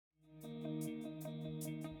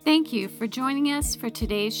Thank you for joining us for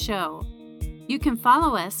today's show. You can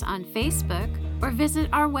follow us on Facebook or visit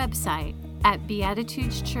our website at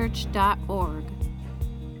beatitudeschurch.org.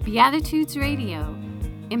 Beatitudes Radio,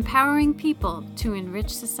 empowering people to enrich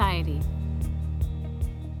society.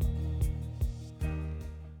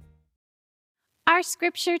 Our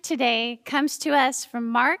scripture today comes to us from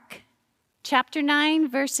Mark chapter 9,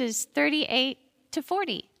 verses 38 to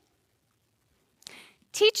 40.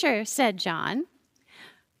 "Teacher," said John,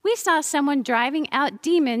 "we saw someone driving out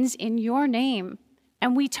demons in your name,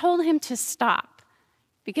 and we told him to stop,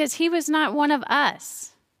 because he was not one of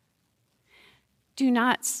us." "Do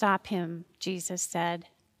not stop him," Jesus said,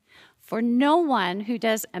 "for no one who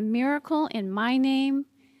does a miracle in my name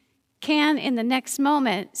can in the next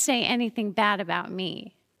moment say anything bad about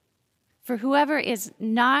me. For whoever is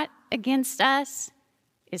not against us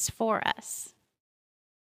is for us."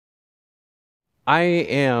 I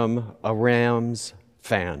am a Rams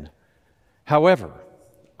fan. However,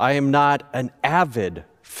 I am not an avid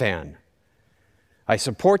fan. I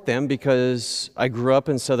support them because I grew up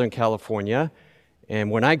in Southern California, and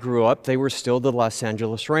when I grew up, they were still the Los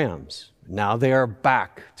Angeles Rams. Now they are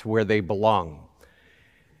back to where they belong.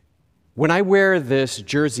 When I wear this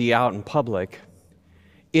jersey out in public,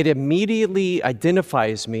 it immediately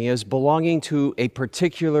identifies me as belonging to a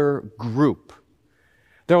particular group.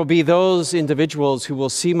 There will be those individuals who will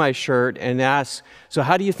see my shirt and ask, "So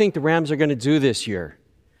how do you think the Rams are going to do this year?"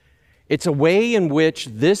 It's a way in which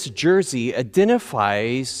this jersey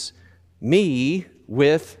identifies me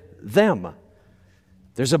with them.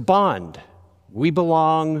 There's a bond. We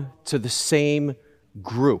belong to the same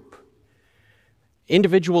group.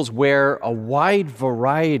 Individuals wear a wide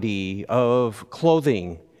variety of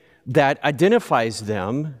clothing that identifies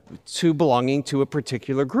them to belonging to a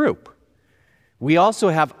particular group. We also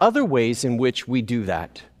have other ways in which we do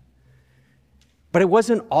that. But it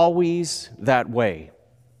wasn't always that way.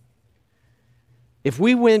 If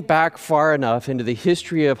we went back far enough into the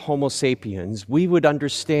history of Homo sapiens, we would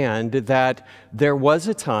understand that there was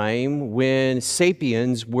a time when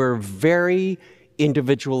sapiens were very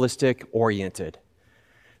individualistic oriented.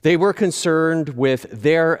 They were concerned with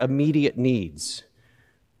their immediate needs.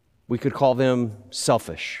 We could call them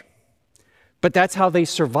selfish. But that's how they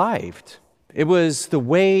survived. It was the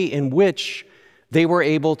way in which they were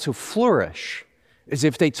able to flourish, as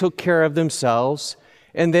if they took care of themselves,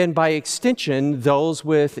 and then by extension, those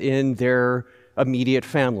within their immediate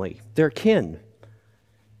family, their kin.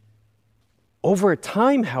 Over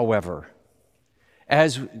time, however,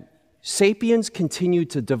 as sapiens continued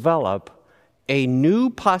to develop, a new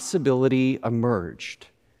possibility emerged,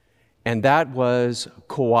 and that was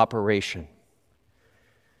cooperation.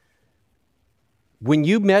 When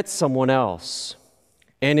you met someone else,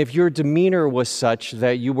 and if your demeanor was such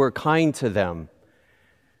that you were kind to them,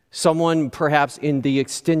 someone perhaps in the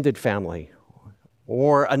extended family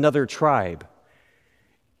or another tribe,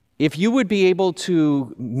 if you would be able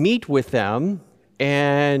to meet with them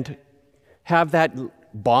and have that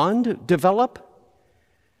bond develop,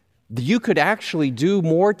 you could actually do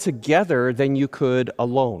more together than you could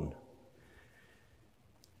alone.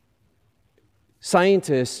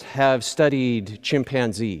 Scientists have studied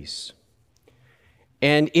chimpanzees,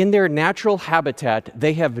 and in their natural habitat,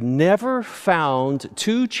 they have never found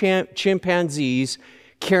two chimpanzees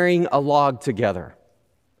carrying a log together.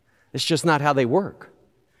 It's just not how they work.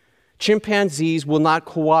 Chimpanzees will not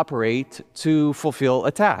cooperate to fulfill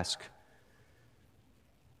a task.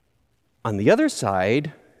 On the other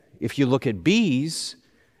side, if you look at bees,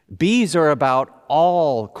 bees are about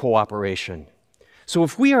all cooperation. So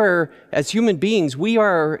if we are, as human beings, we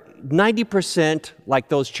are 90% like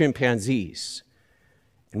those chimpanzees,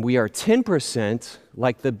 and we are 10%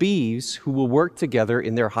 like the bees who will work together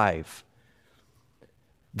in their hive.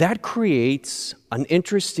 That creates an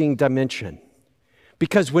interesting dimension,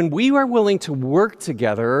 because when we are willing to work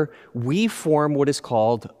together, we form what is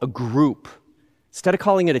called a group. Instead of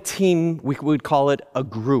calling it a team, we would call it a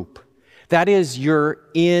group. That is your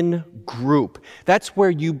in-group. That's where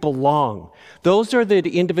you belong. Those are the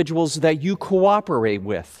individuals that you cooperate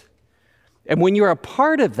with. And when you're a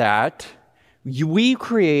part of that, we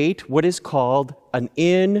create what is called an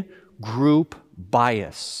in-group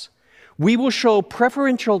bias. We will show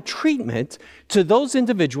preferential treatment to those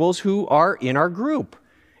individuals who are in our group.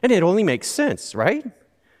 And it only makes sense, right? I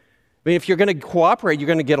mean, if you're going to cooperate, you're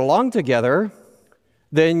going to get along together,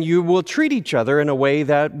 then you will treat each other in a way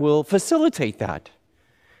that will facilitate that.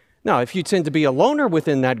 Now, if you tend to be a loner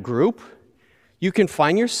within that group, you can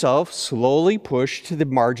find yourself slowly pushed to the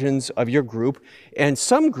margins of your group, and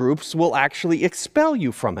some groups will actually expel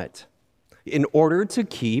you from it in order to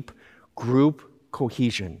keep group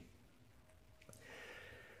cohesion.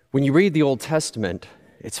 When you read the Old Testament,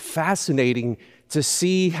 it's fascinating to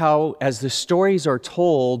see how, as the stories are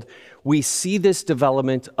told, we see this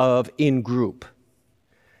development of in-group.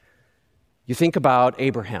 You think about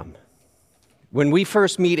Abraham. When we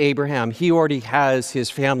first meet Abraham, he already has his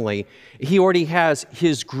family. He already has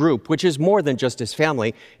his group, which is more than just his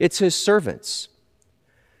family. It's his servants.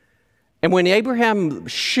 And when Abraham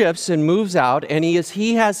shifts and moves out, and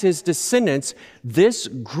he has his descendants, this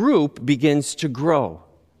group begins to grow.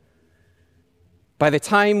 By the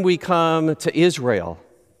time we come to Israel,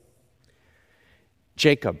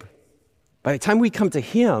 Jacob, by the time we come to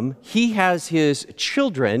him, he has his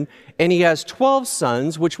children, and he has 12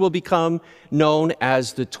 sons, which will become known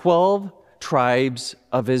as the 12 tribes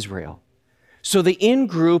of Israel. So the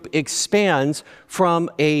in-group expands from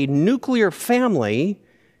a nuclear family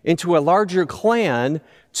into a larger clan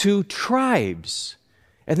to tribes.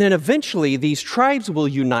 And then eventually these tribes will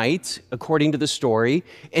unite, according to the story,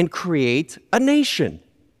 and create a nation.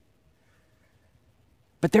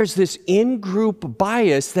 But there's this in-group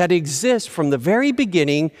bias that exists from the very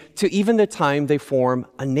beginning to even the time they form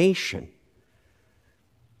a nation.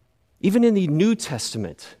 Even in the New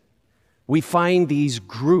Testament, we find these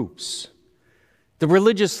groups. The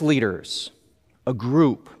religious leaders, a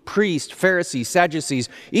group, priests, Pharisees, Sadducees,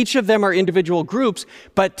 each of them are individual groups,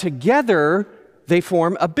 but together they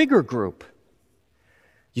form a bigger group.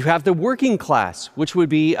 You have the working class, which would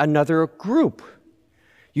be another group.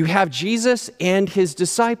 You have Jesus and his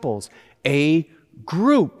disciples, a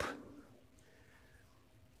group.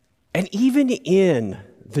 And even in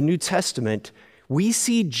the New Testament, we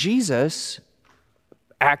see Jesus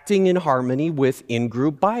acting in harmony with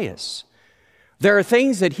in-group bias. There are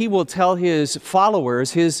things that he will tell his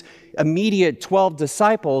followers, his immediate 12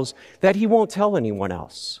 disciples, that he won't tell anyone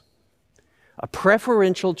else. A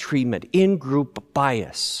preferential treatment, in-group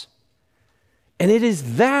bias. And it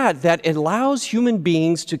is that allows human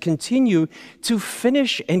beings to continue to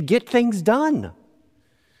finish and get things done.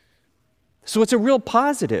 So it's a real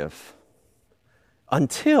positive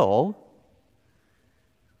until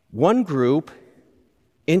one group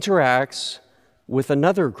interacts with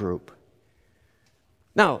another group.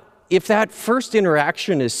 Now, if that first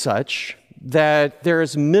interaction is such that there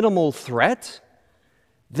is minimal threat,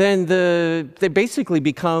 then they basically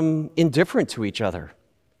become indifferent to each other.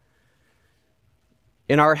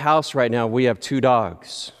 In our house right now, we have 2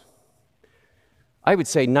 dogs. I would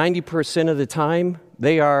say 90% of the time,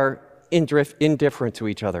 they are indifferent to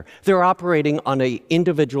each other. They're operating on an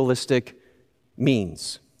individualistic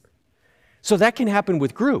means. So that can happen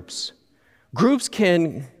with groups. Groups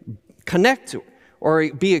can connect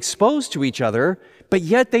or be exposed to each other, but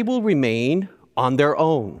yet they will remain on their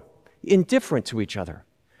own, indifferent to each other.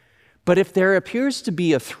 But if there appears to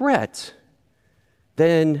be a threat,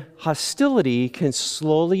 then hostility can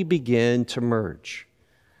slowly begin to merge.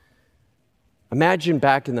 Imagine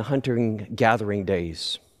back in the hunting-gathering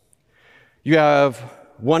days. You have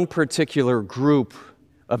one particular group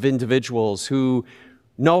of individuals who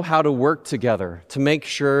know how to work together to make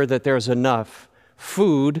sure that there's enough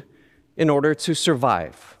food in order to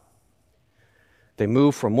survive. They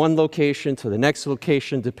move from one location to the next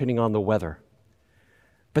location depending on the weather.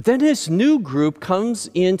 But then this new group comes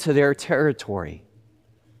into their territory.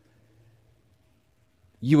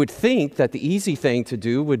 You would think that the easy thing to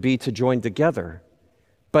do would be to join together.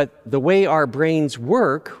 But the way our brains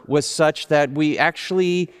work was such that we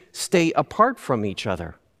actually stay apart from each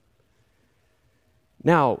other.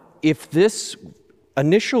 Now, if this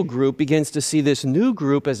initial group begins to see this new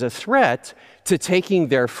group as a threat to taking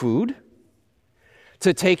their food,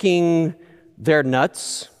 to taking their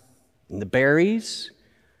nuts and the berries,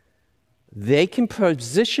 they can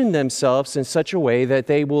position themselves in such a way that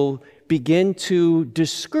they will begin to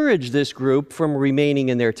discourage this group from remaining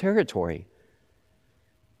in their territory.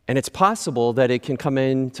 And it's possible that it can come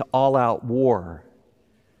into all-out war.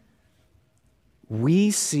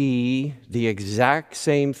 We see the exact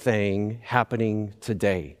same thing happening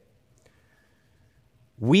today.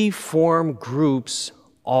 We form groups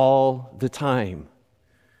all the time.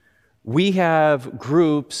 We have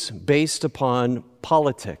groups based upon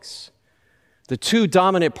politics. The 2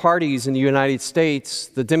 dominant parties in the United States,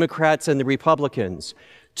 the Democrats and the Republicans,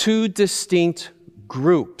 2 distinct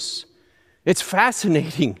groups. It's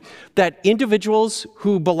fascinating that individuals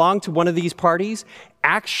who belong to one of these parties,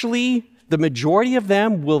 actually, the majority of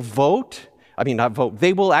them will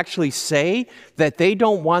they will actually say that they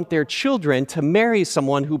don't want their children to marry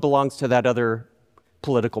someone who belongs to that other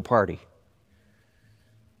political party.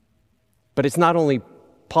 But it's not only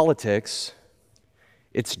politics,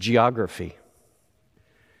 it's geography.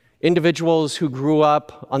 Individuals who grew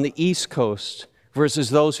up on the East Coast versus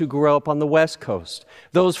those who grew up on the West Coast.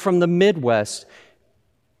 Those from the Midwest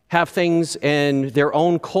have things in their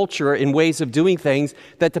own culture and ways of doing things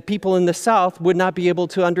that the people in the South would not be able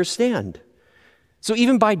to understand. So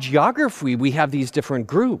even by geography, we have these different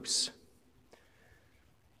groups.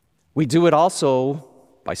 We do it also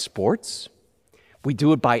by sports. We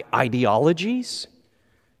do it by ideologies,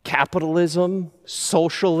 capitalism,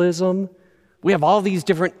 socialism. We have all these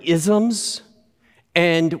different isms,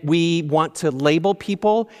 and we want to label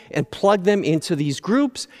people and plug them into these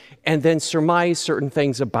groups and then surmise certain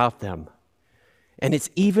things about them. And it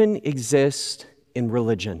even exists in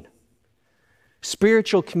religion.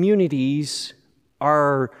 Spiritual communities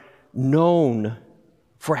are known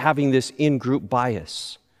for having this in-group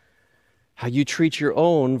bias. How you treat your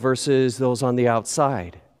own versus those on the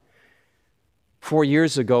outside. 4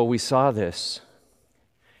 years ago, we saw this.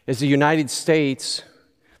 As the United States,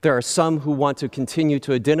 there are some who want to continue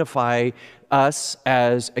to identify us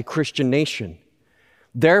as a Christian nation.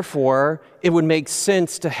 Therefore, it would make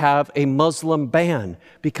sense to have a Muslim ban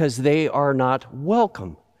because they are not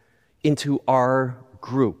welcome into our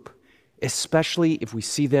group, especially if we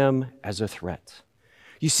see them as a threat.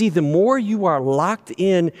 You see, the more you are locked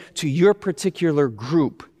in to your particular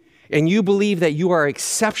group and you believe that you are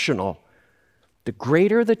exceptional, the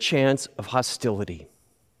greater the chance of hostility.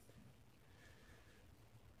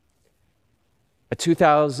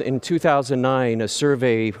 In 2009, a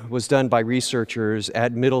survey was done by researchers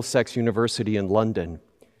at Middlesex University in London.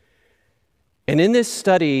 And in this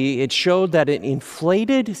study, it showed that an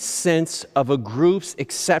inflated sense of a group's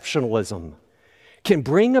exceptionalism can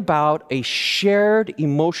bring about a shared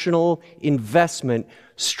emotional investment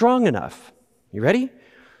strong enough, you ready?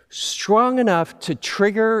 Strong enough to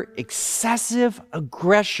trigger excessive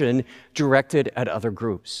aggression directed at other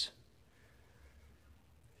groups.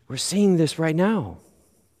 We're seeing this right now.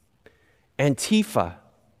 Antifa,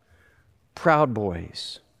 Proud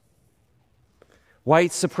Boys,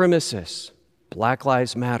 white supremacists, Black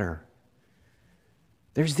Lives Matter.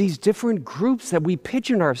 There's these different groups that we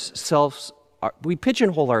pigeonhole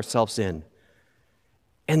ourselves in.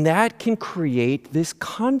 And that can create this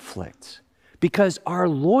conflict because our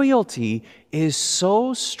loyalty is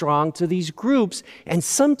so strong to these groups, and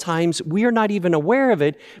sometimes we are not even aware of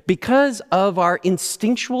it because of our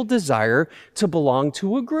instinctual desire to belong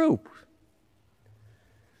to a group.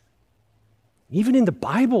 Even in the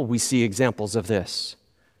Bible, we see examples of this.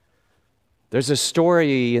 There's a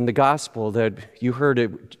story in the gospel that you heard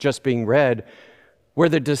it just being read where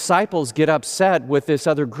the disciples get upset with this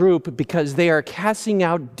other group because they are casting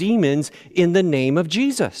out demons in the name of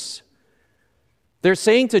Jesus. They're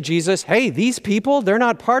saying to Jesus, hey, these people, they're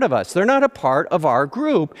not part of us. They're not a part of our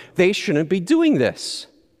group. They shouldn't be doing this.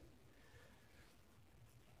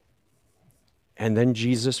 And then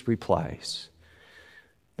Jesus replies,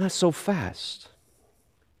 not so fast.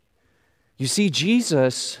 You see,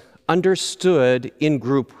 Jesus understood in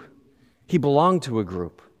group. He belonged to a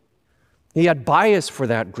group. He had bias for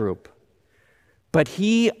that group. But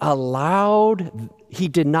he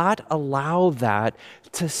did not allow that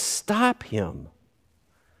to stop him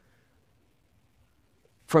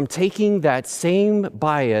from taking that same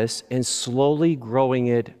bias and slowly growing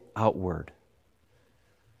it outward.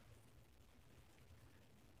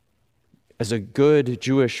 As a good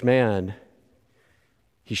Jewish man,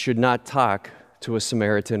 he should not talk to a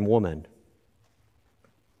Samaritan woman,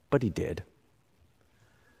 but he did.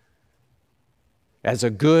 As a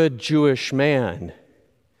good Jewish man,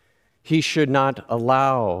 he should not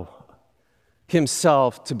allow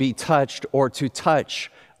himself to be touched or to touch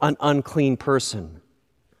an unclean person,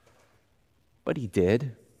 but he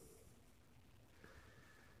did.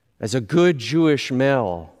 As a good Jewish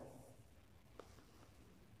male,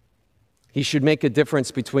 he should make a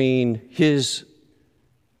difference between his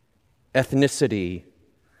ethnicity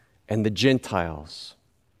and the Gentiles,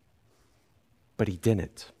 but he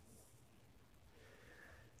didn't.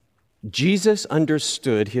 Jesus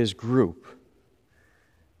understood his group,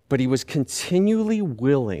 but he was continually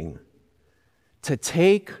willing to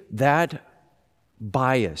take that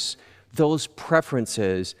bias, those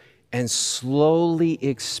preferences, and slowly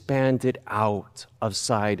expand it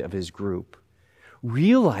outside of his group,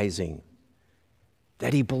 realizing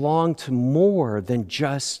that he belonged to more than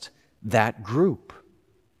just that group.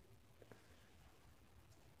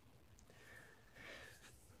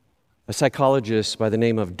 A psychologist by the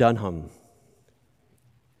name of Dunham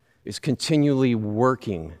is continually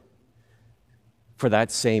working for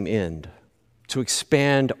that same end, to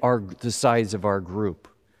expand the size of our group.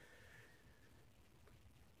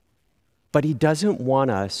 But he doesn't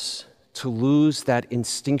want us to lose that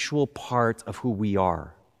instinctual part of who we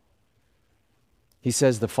are. He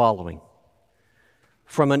says the following: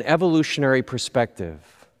 from an evolutionary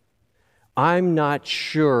perspective, I'm not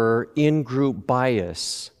sure in-group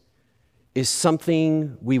bias is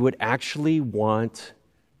something we would actually want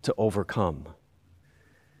to overcome,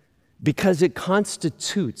 because it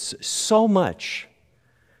constitutes so much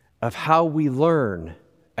of how we learn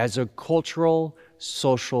as a cultural,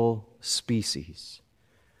 social species.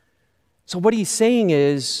 So what he's saying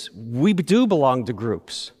is, we do belong to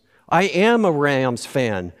groups. I am a Rams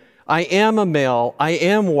fan. I am a male. I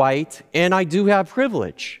am white, and I do have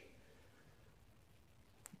privilege.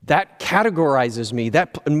 That categorizes me.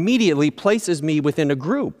 That immediately places me within a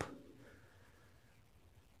group.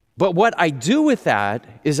 But what I do with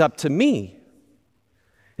that is up to me.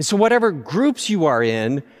 And so whatever groups you are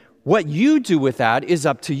in, what you do with that is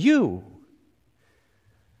up to you.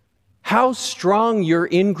 How strong your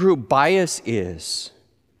in-group bias is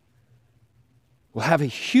will have a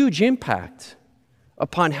huge impact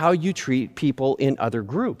upon how you treat people in other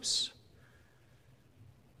groups.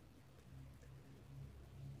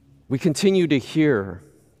 We continue to hear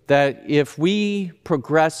that if we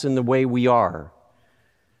progress in the way we are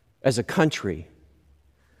as a country,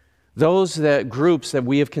 those groups that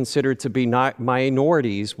we have considered to be not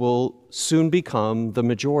minorities will soon become the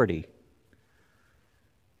majority.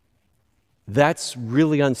 That's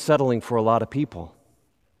really unsettling for a lot of people.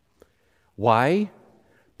 Why?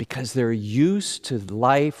 Because they're used to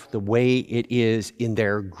life the way it is in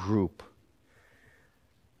their group.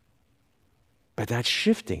 But that's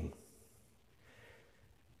shifting.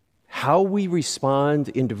 How we respond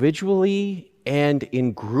individually and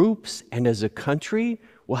in groups and as a country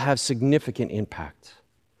will have significant impact.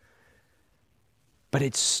 But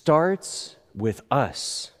it starts with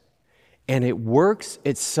us, and it works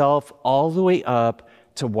itself all the way up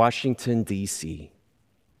to Washington, D.C.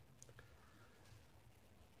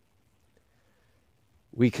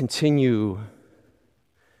 We continue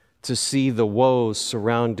to see the woes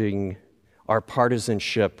surrounding our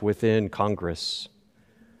partisanship within Congress.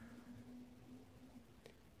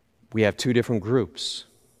 We have two different groups.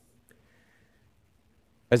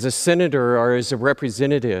 As a senator or as a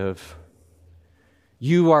representative,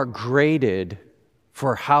 you are graded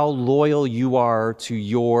for how loyal you are to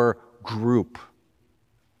your group.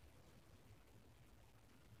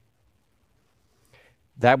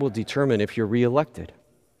 That will determine if you're reelected.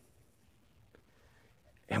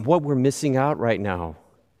 And what we're missing out right now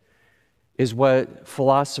is what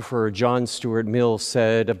philosopher John Stuart Mill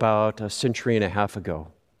said about a century and a half ago.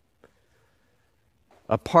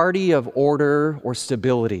 A party of order or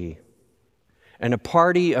stability, and a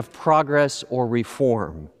party of progress or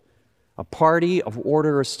reform. A party of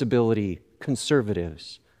order or stability,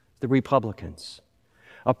 conservatives, the Republicans.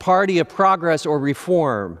 A party of progress or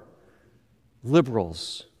reform,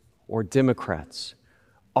 liberals or Democrats,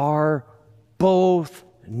 are both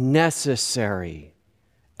necessary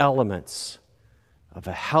elements of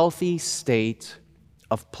a healthy state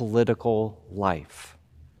of political life.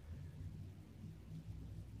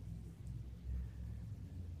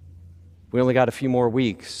 We only got a few more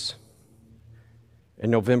weeks, and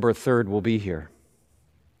November 3rd will be here.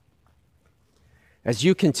 As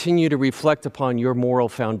you continue to reflect upon your moral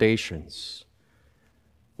foundations,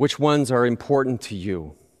 which ones are important to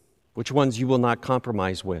you, which ones you will not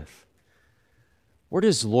compromise with, where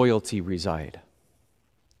does loyalty reside?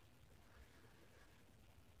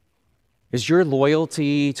 Is your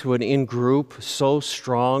loyalty to an in-group so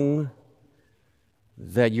strong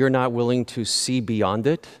that you're not willing to see beyond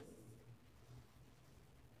it?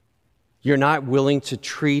 You're not willing to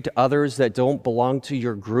treat others that don't belong to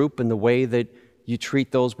your group in the way that you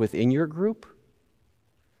treat those within your group?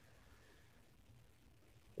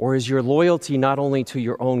 Or is your loyalty not only to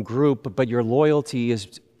your own group, but your loyalty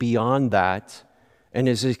is beyond that and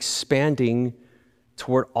is expanding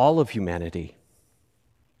toward all of humanity?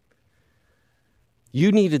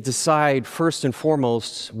 You need to decide first and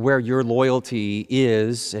foremost where your loyalty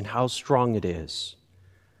is and how strong it is.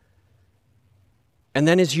 And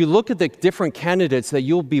then as you look at the different candidates that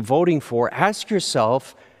you'll be voting for, ask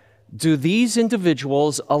yourself, do these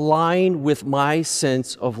individuals align with my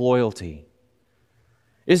sense of loyalty?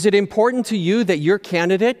 Is it important to you that your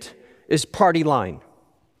candidate is party line,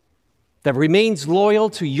 that remains loyal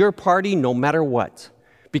to your party no matter what?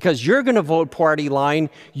 Because you're going to vote party line,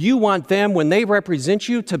 you want them, when they represent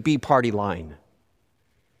you, to be party line.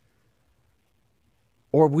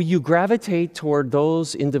 Or will you gravitate toward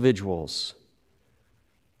those individuals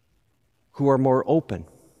who are more open,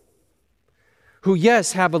 who,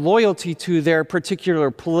 yes, have a loyalty to their particular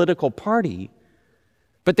political party,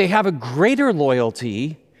 But they have a greater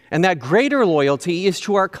loyalty, and that greater loyalty is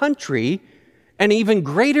to our country, and even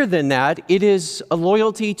greater than that, it is a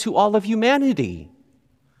loyalty to all of humanity.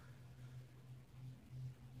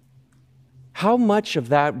 How much of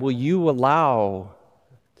that will you allow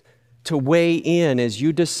to weigh in as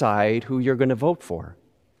you decide who you're going to vote for?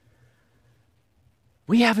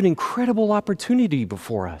 We have an incredible opportunity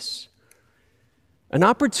before us. An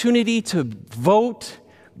opportunity to vote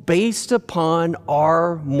based upon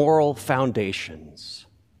our moral foundations.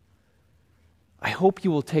 I hope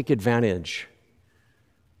you will take advantage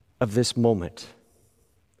of this moment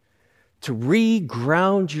to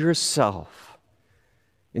re-ground yourself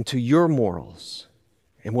into your morals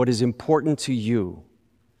and what is important to you.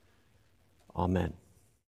 Amen.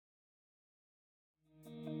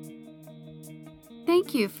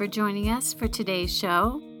 Thank you for joining us for today's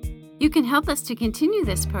show. You can help us to continue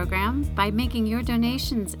this program by making your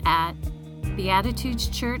donations at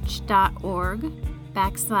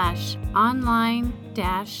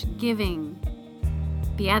beatitudeschurch.org/online-giving.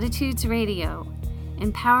 Beatitudes Radio,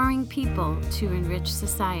 empowering people to enrich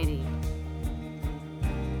society.